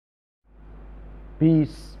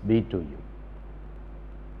Peace be to you.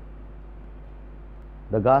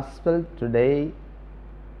 The Gospel today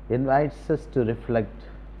invites us to reflect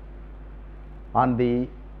on the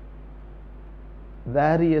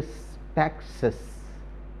various taxes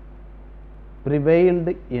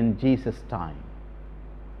prevailed in Jesus' time.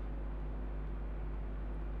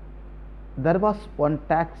 There was one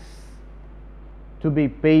tax to be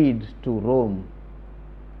paid to Rome,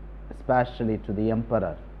 especially to the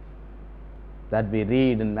emperor, that we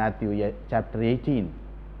read in Matthew chapter 18.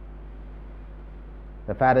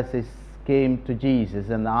 The Pharisees came to Jesus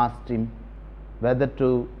and asked him whether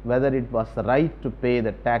it was right to pay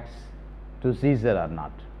the tax to Caesar or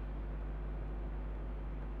not.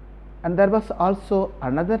 And there was also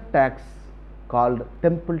another tax called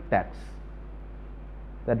temple tax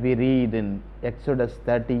that we read in Exodus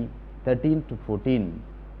 13 to 14.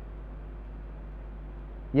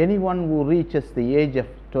 Anyone who reaches the age of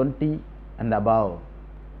 20 and above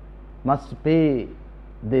must pay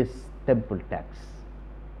this temple tax.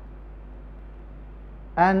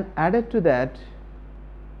 And added to that,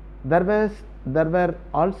 there were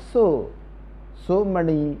also so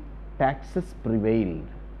many taxes prevailed,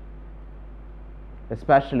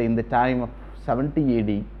 especially in the time of 70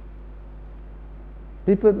 AD.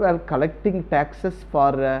 People were collecting taxes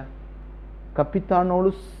for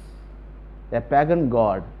Capitolinus, a pagan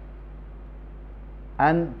god,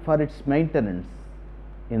 and for its maintenance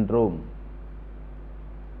in Rome.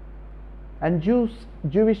 And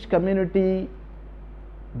Jewish community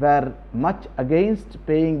were much against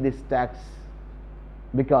paying this tax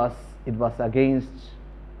because it was against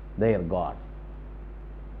their God.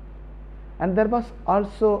 And there was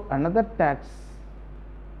also another tax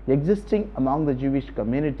existing among the Jewish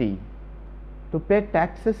community to pay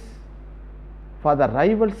taxes for the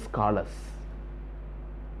rival scholars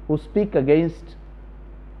who speak against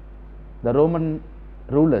the Roman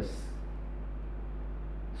rulers.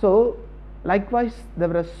 So likewise there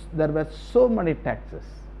were so many taxes,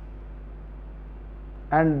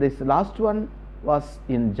 and this last one was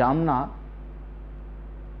in Jamna,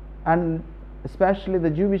 and especially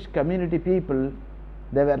the Jewish community people,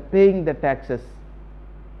 they were paying the taxes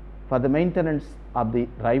for the maintenance of the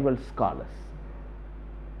rival scholars.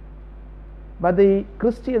 But the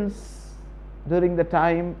Christians during the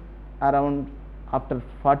time around after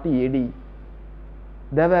 40 AD,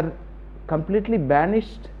 they were completely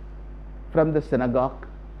banished from the synagogue,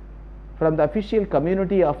 from the official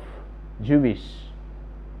community of Jewish.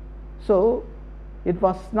 So it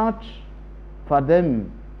was not for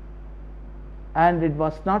them, and it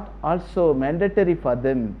was not also mandatory for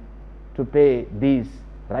them to pay these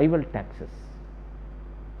rival taxes.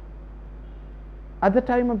 At the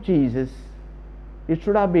time of Jesus, it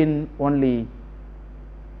should have been only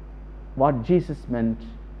what Jesus meant,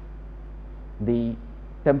 the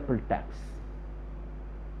temple tax.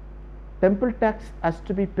 Temple tax has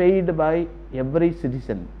to be paid by every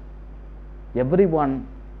citizen, everyone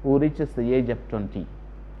who reaches the age of 20.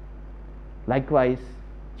 Likewise,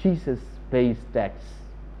 Jesus pays tax,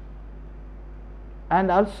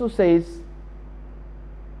 and also says,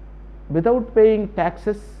 without paying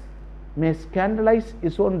taxes may scandalize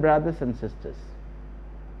his own brothers and sisters.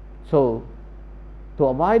 So, to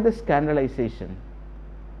avoid the scandalization,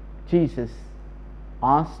 Jesus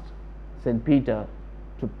asked St. Peter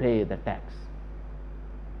to pay the tax.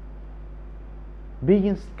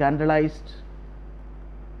 Being scandalized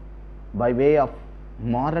by way of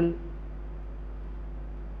moral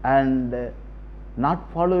and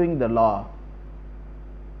not following the law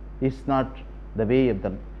is not the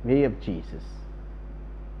way of Jesus.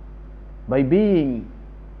 By being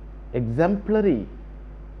exemplary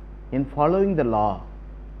in following the law,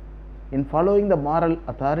 in following the moral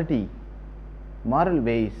authority, moral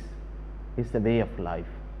ways, is the way of life,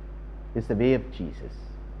 is the way of Jesus.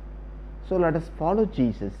 So let us follow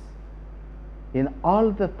Jesus in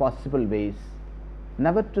all the possible ways,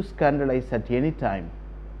 never to scandalize at any time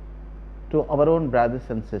to our own brothers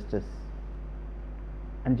and sisters.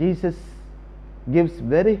 And Jesus gives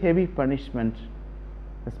very heavy punishment,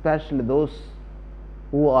 especially those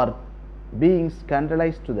who are being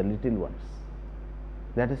scandalized to the little ones.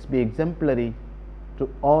 Let us be exemplary to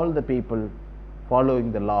all the people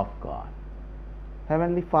following the law of God.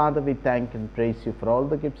 Heavenly Father, we thank and praise you for all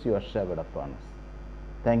the gifts you have showered upon us.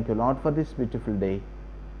 Thank you, Lord, for this beautiful day.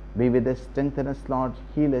 Be with us, strengthen us, Lord,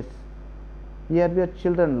 heal us. We are your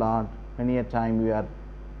children, Lord. Many a time we are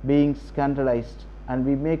being scandalized, and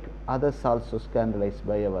we make others also scandalized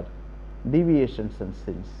by our deviations and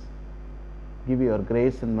sins. Give your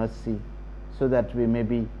grace and mercy so that we may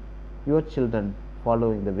be your children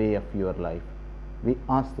following the way of your life. We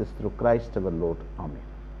ask this through Christ our Lord. Amen.